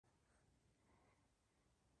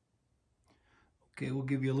Okay, we'll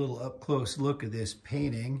give you a little up-close look at this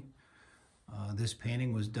painting. This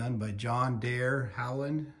painting was done by John Dare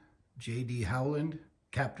Howland, J.D. Howland,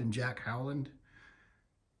 Captain Jack Howland,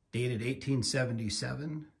 dated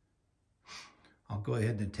 1877. I'll go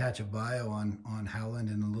ahead and attach a bio on Howland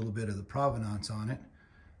and a little bit of the provenance on it,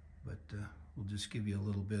 but we'll just give you a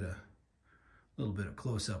little bit of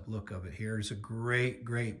close-up look of it here. It's a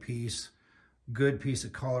great piece, good piece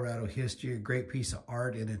of Colorado history, a great piece of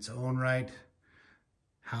art in its own right.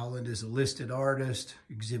 Howland is a listed artist,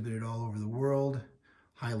 exhibited all over the world,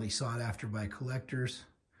 highly sought after by collectors.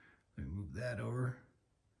 Let me move that over.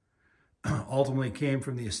 Ultimately came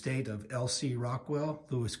from the estate of L.C. Rockwell,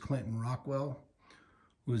 Lewis Clinton Rockwell,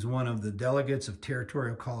 who was one of the delegates of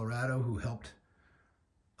territorial Colorado who helped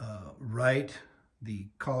write the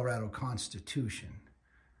Colorado Constitution.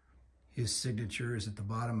 His signature is at the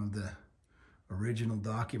bottom of the original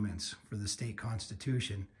documents for the state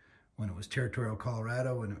constitution when it was territorial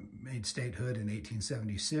Colorado and it made statehood in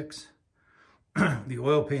 1876. The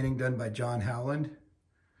oil painting done by John Howland,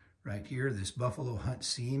 right here, this buffalo hunt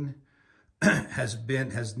scene, has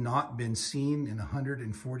not been seen in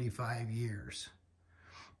 145 years.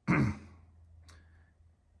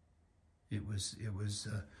 It was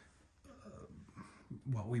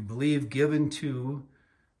what we believe given to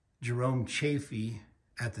Jerome Chaffee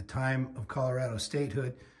at the time of Colorado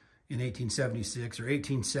statehood in 1876 or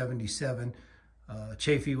 1877.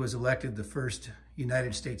 Chaffee was elected the first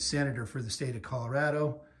United States Senator for the state of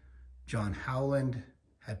Colorado. John Howland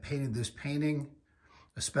had painted this painting,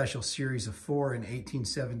 a special series of 4 in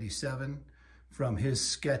 1877, from his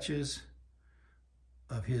sketches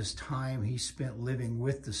of his time he spent living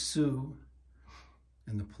with the Sioux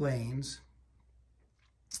in the plains.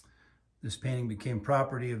 This painting became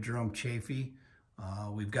property of Jerome Chaffee.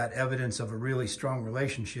 We've got evidence of a really strong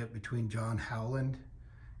relationship between John Howland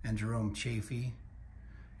and Jerome Chaffee,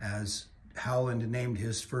 as Howland named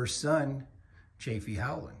his first son Chaffee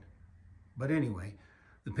Howland. But anyway,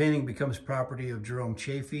 the painting becomes property of Jerome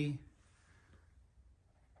Chaffee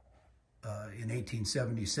in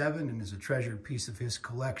 1877 and is a treasured piece of his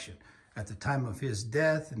collection. At the time of his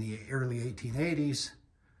death in the early 1880s,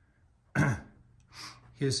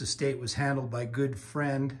 his estate was handled by good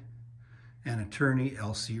friend and attorney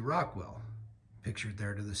L.C. Rockwell, pictured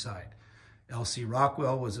there to the side. L.C.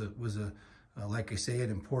 Rockwell was like I say, an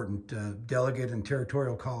important delegate in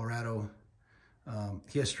territorial Colorado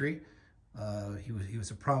history. He was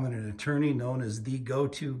a prominent attorney known as the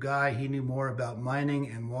go-to guy. He knew more about mining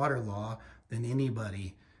and water law than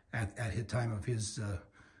anybody at the time of his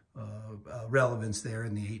relevance there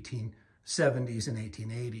in the 1870s and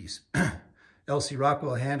 1880s. L.C.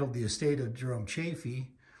 Rockwell handled the estate of Jerome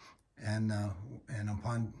Chaffee, and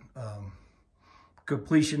upon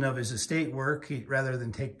completion of his estate work, rather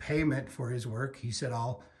than take payment for his work, he said,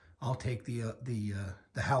 "I'll take the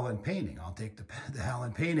Howland painting. I'll take the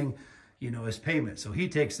Howland painting, as payment." So he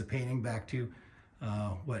takes the painting back to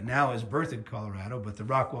what now is Berthoud, Colorado, but the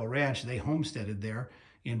Rockwell Ranch, they homesteaded there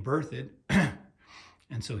in Berthoud.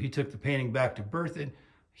 And so he took the painting back to Berthoud.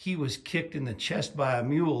 He was kicked in the chest by a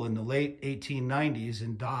mule in the late 1890s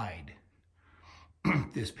and died.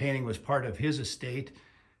 This painting was part of his estate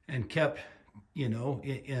and kept,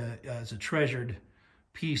 as a treasured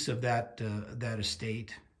piece of that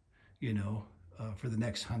estate, for the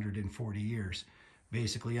next 140 years,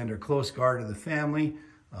 basically under close guard of the family.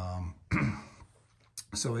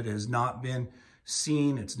 So it has not been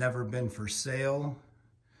seen. It's never been for sale.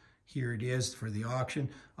 Here it is for the auction.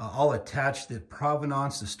 I'll attach the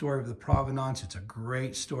provenance, the story of the provenance. It's a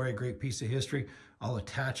great story, a great piece of history. I'll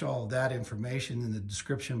attach all of that information in the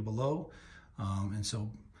description below. And so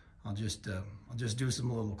I'll just do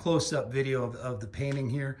some little close-up video of the painting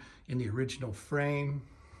here in the original frame.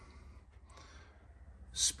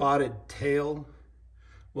 Spotted Tail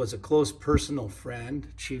was a close personal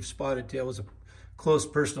friend. Chief Spotted Tail was a close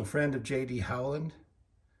personal friend of J.D. Howland.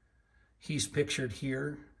 He's pictured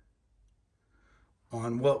here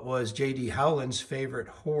on what was J.D. Howland's favorite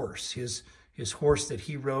horse, his horse that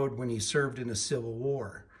he rode when he served in the Civil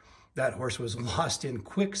War. That horse was lost in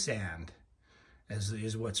quicksand, as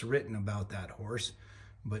is what's written about that horse.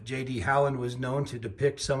 But J.D. Howland was known to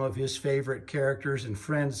depict some of his favorite characters and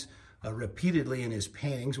friends repeatedly in his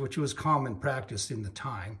paintings, which was common practice in the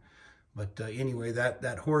time. But anyway,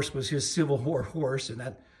 that horse was his Civil War horse,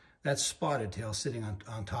 and that's Spotted Tail sitting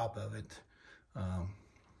on top of it.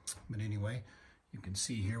 But anyway, you can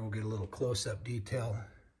see here, we'll get a little close-up detail.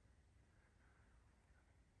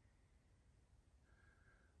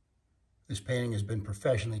 This painting has been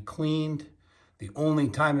professionally cleaned. The only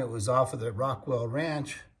time it was off of the Rockwell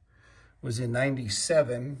Ranch was in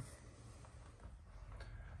 '97.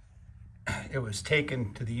 it was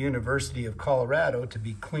taken to the University of Colorado to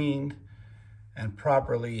be cleaned and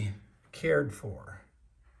properly cared for.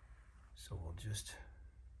 So we'll just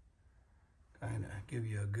kind of give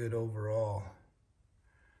you a good overall.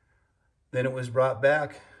 Then it was brought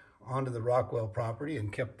back onto the Rockwell property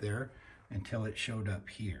and kept there until it showed up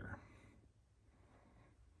here.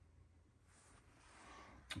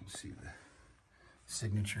 Let's see the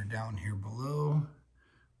signature down here below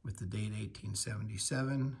with the date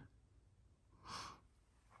 1877.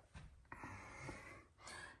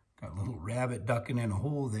 Got a little rabbit ducking in a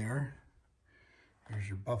hole there. There's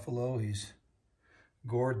your buffalo. He's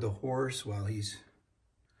gored the horse while he's,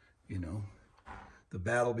 you know, the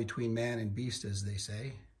battle between man and beast, as they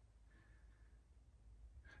say.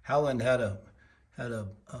 Howland had a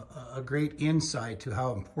great insight to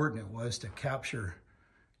how important it was to capture,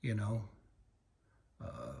 you know,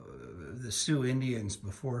 the Sioux Indians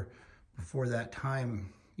before that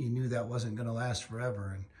time. He knew that wasn't going to last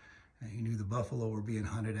forever, and he knew the buffalo were being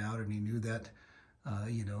hunted out, and he knew that,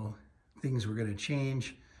 you know, things were going to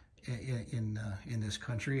change in this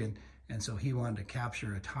country, and so he wanted to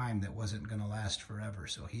capture a time that wasn't going to last forever.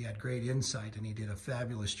 So he had great insight, and he did a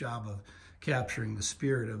fabulous job of capturing the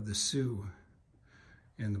spirit of the Sioux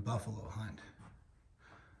in the buffalo hunt.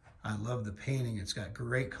 I love the painting. It's got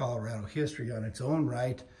great Colorado history on its own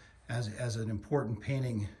right as an important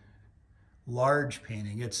painting, large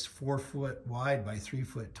painting. It's 4 foot wide by 3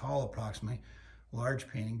 foot tall approximately, large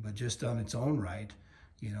painting, but just on its own right,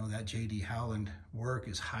 you know, that J.D. Howland work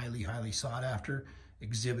is highly, highly sought after,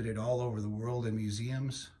 exhibited all over the world in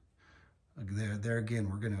museums. There again,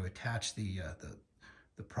 we're going to attach the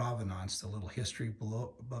provenance, the little history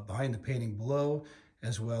below, behind the painting below,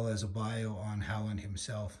 as well as a bio on Howland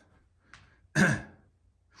himself.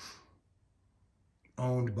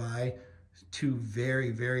 Owned by two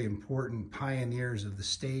very, very important pioneers of the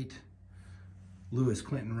state, Lewis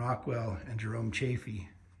Clinton Rockwell and Jerome Chaffee.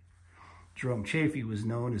 Jerome Chaffee was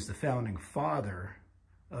known as the founding father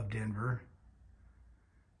of Denver,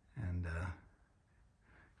 and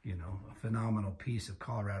you know, a phenomenal piece of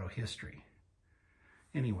Colorado history.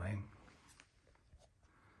 Anyway,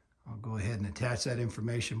 I'll go ahead and attach that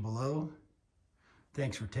information below.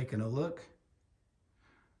 Thanks for taking a look.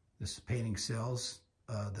 This painting sells.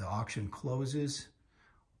 The auction closes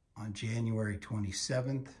on January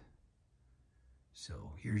 27th.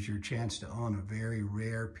 So here's your chance to own a very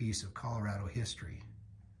rare piece of Colorado history.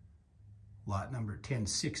 Lot number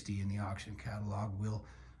 1060 in the auction catalog. We'll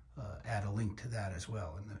add a link to that as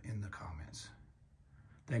well in the comments.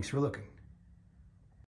 Thanks for looking.